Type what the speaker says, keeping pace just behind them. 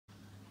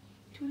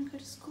Do you want to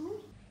go to school?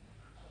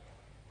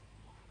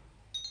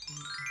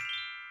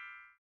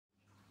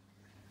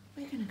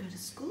 We're going to go to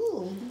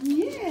school.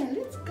 Yeah,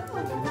 let's go.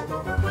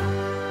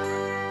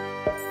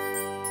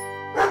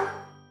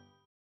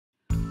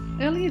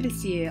 Earlier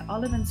this year,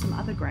 Olive and some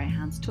other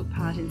greyhounds took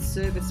part in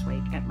Service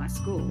Week at my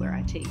school where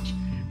I teach.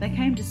 They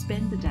came to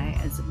spend the day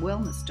as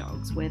wellness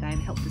dogs, where they'd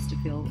helped us to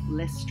feel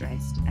less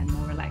stressed and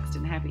more relaxed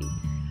and happy.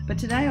 But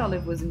today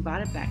Olive was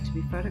invited back to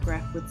be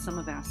photographed with some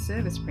of our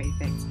service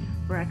prefects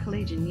for our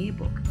Collegian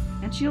Yearbook,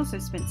 and she also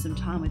spent some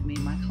time with me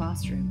in my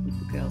classroom with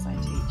the girls I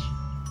teach.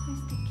 Where's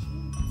the kids?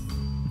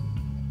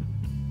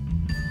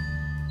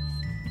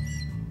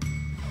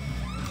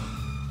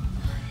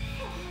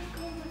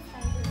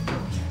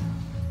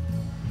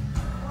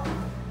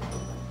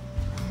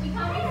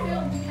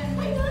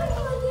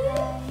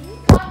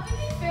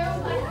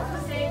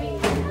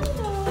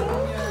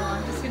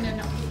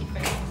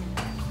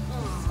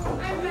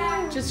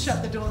 Just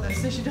shut the door though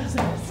so she doesn't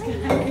escape.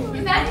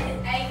 Is that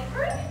an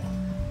apron?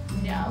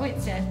 No,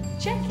 it's a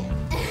jacket.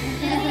 Hey.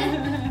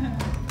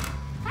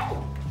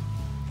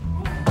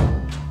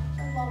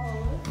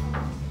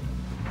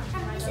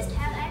 This is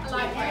how I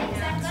like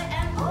exactly.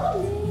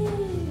 Oh,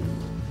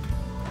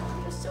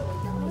 you're so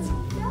fluffy.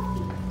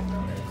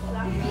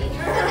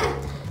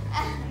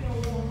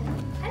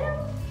 Hello.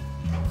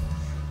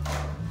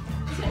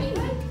 There's only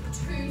like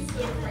 2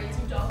 sort of breeds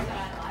of dogs that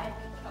I like.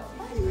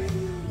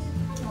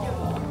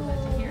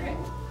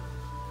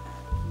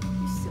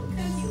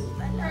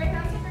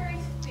 Greyhounds are very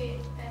fit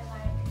and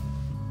like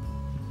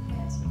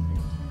handsome.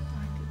 I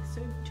think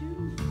so too.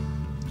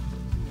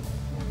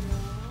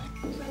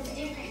 What's the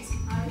difference?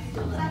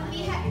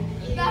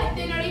 It's like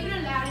they're not even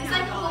allowed in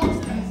our dogs.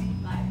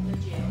 Like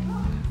legit.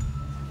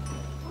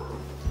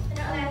 They're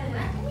not allowed in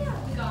that.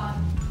 God.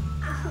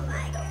 Oh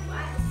my gosh.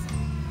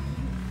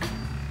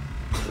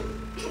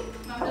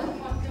 Mum doesn't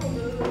want to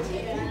move.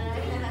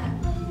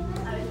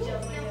 I was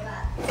joking about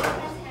that.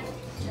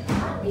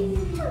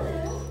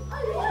 Hello.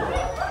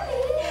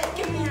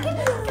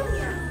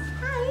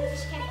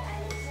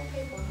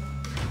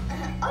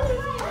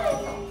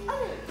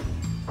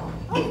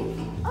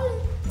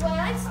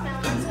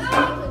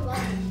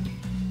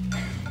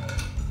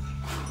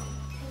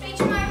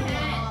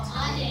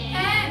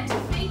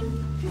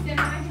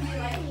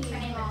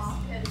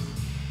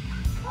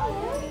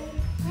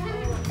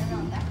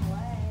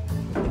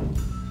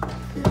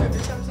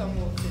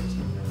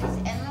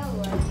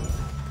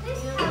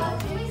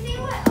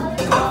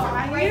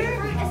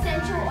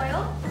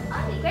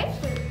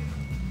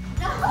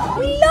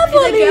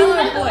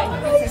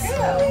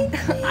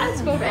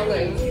 That's called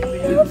Olive.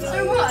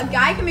 So what? A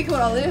guy can be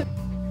called Olive.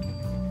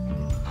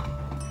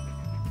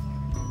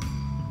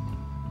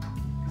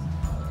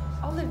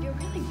 Olive, you're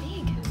really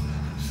big.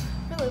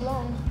 Really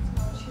long.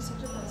 She's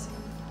such a blessing.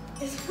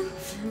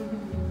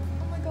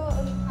 Oh my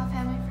god. Our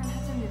family friend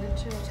has a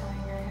miniature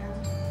Italian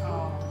Greyhound.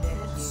 Oh,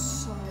 It's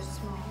so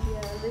small.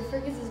 Yeah, the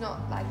friggers is not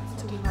like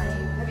too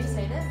tiny. Have you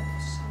seen it?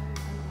 So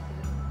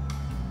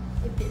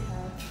good. It bit her.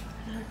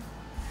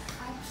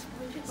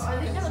 I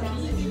think that would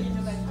be easy.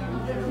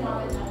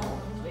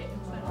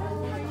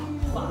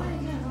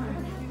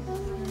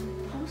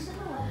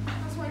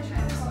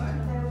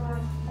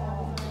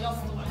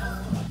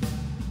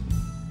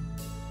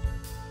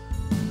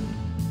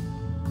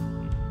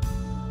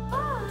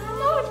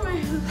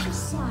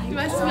 Do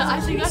I smell? I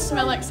think I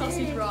smell like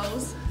sausage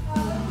rolls.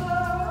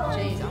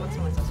 Jeez, I want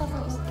some sausage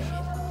rolls.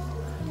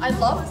 I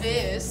love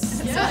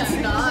this. Yeah. That's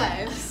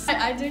nice.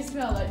 I do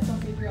smell like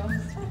sausage rolls.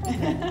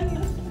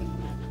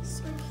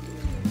 So cute.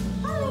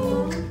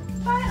 Hello.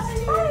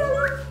 Bye,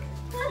 Olive.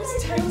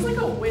 This tastes like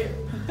a whip.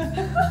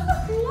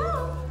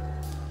 Hello.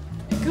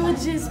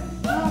 Gorgeous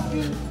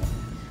puppy.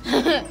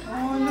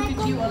 Oh, look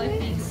at you, Olive,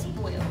 being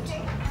spoiled.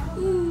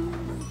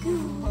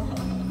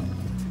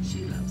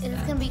 She loves It's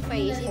that. gonna be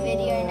crazy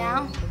video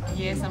now.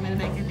 Yes, I'm going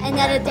to make it.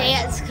 Another day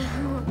at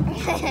school.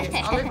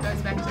 Yes, Olive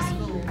goes back to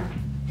school.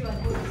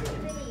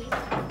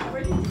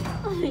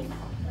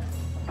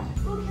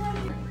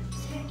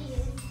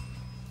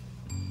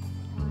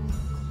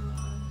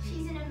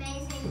 She's an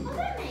amazing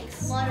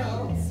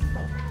model.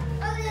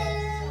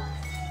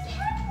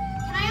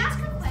 Can I ask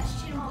a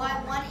question? Why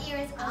one ear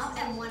is up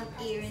and one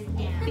ear is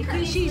down?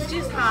 Because she's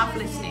just half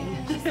listening.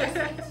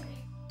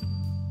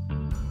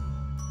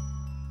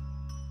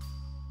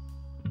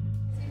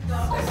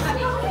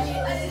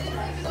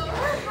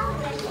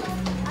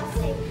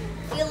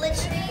 You're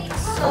literally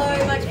so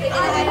much bigger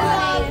than I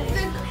love.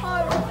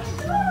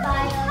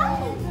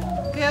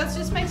 Girls,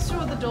 just make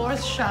sure the door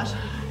is shut.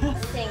 I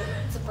think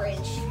it's a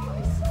bridge.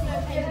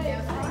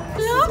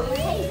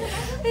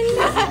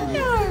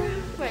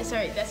 Wait,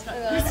 sorry, that's not.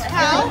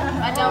 How?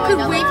 I know.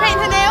 Could we paint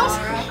her nails?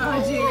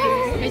 Oh, do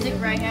you? Is it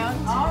Greyhound?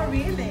 Oh,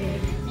 really?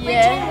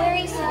 Yeah. Where are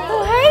you sitting?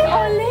 Oh, hey,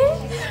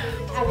 Olive.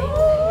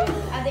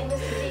 I think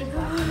this is it.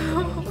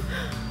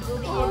 We'll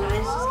be here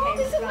nice.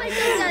 This is my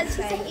dad's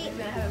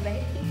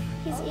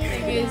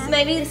Because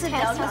Maybe it's a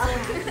delta.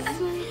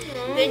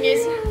 thing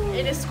is,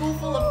 in a school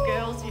full of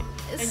girls, and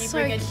you so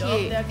bring a dog,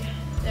 cute.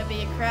 there'll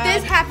be a crowd.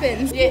 This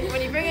happens. Yeah,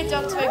 when you bring a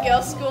dog to a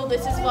girls' school,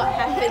 this is what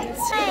happens.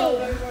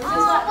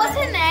 What's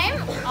her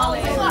name?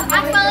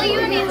 I follow you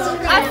on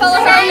Instagram. I follow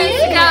her on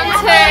Instagram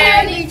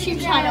too.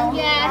 YouTube channel.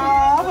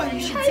 Yeah. Oh, well, you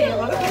should see her.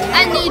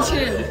 And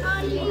YouTube.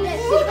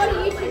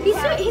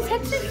 His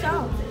head's so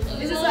soft.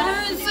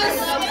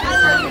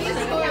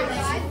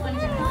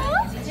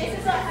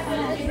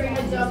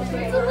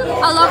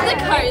 I love the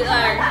coat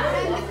though.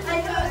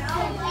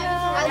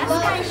 I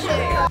love her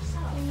shirt.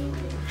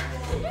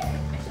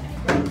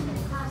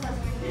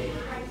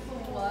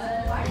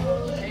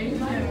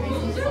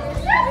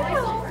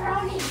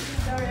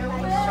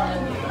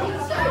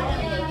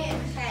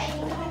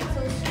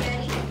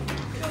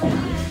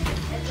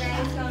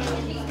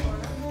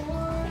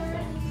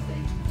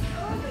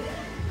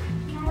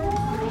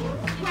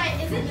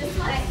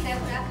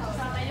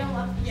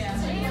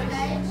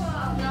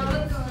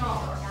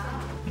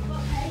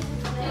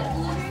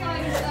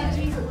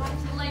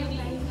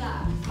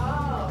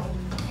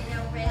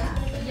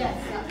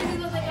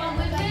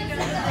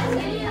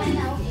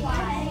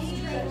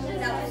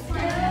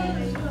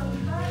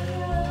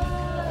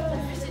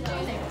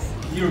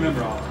 You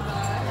remember all.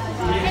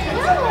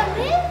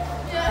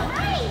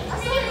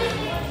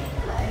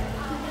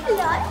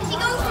 Hello. Is he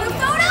going for a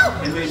photo?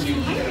 And then you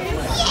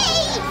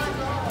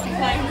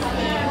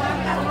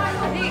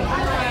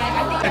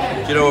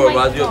Do you know what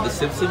reminds me of The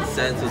Simpsons?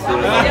 Santa's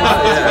little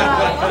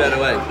yeah, straight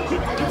away.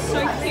 It's so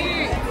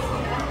cute.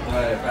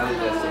 Apparently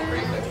there's some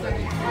prefix that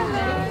need to be.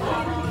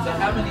 So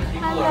how many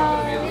people are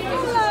going to be in the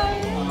place?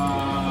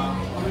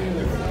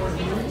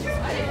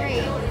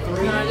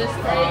 No, just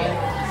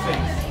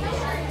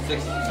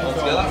 6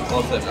 altogether?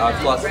 Awesome.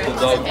 Plus the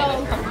dog.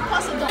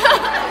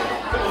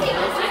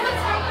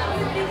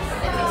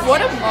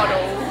 what a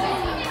model.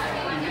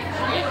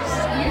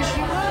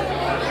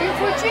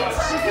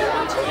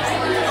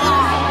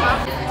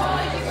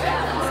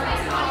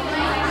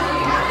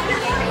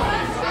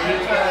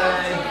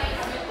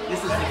 This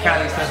is the cat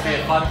that's supposed to be a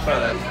fun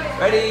photo.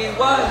 Ready?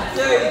 1,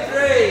 2,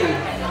 3.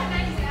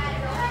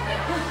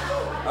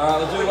 Alright,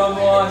 we'll do one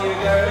more. Here we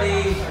go.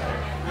 Ready?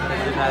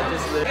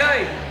 Just go.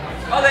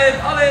 Olive,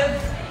 Olive.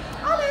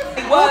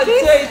 1, 2,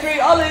 3.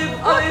 Olive,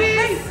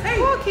 Olive.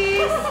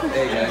 Walkies.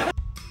 There you go.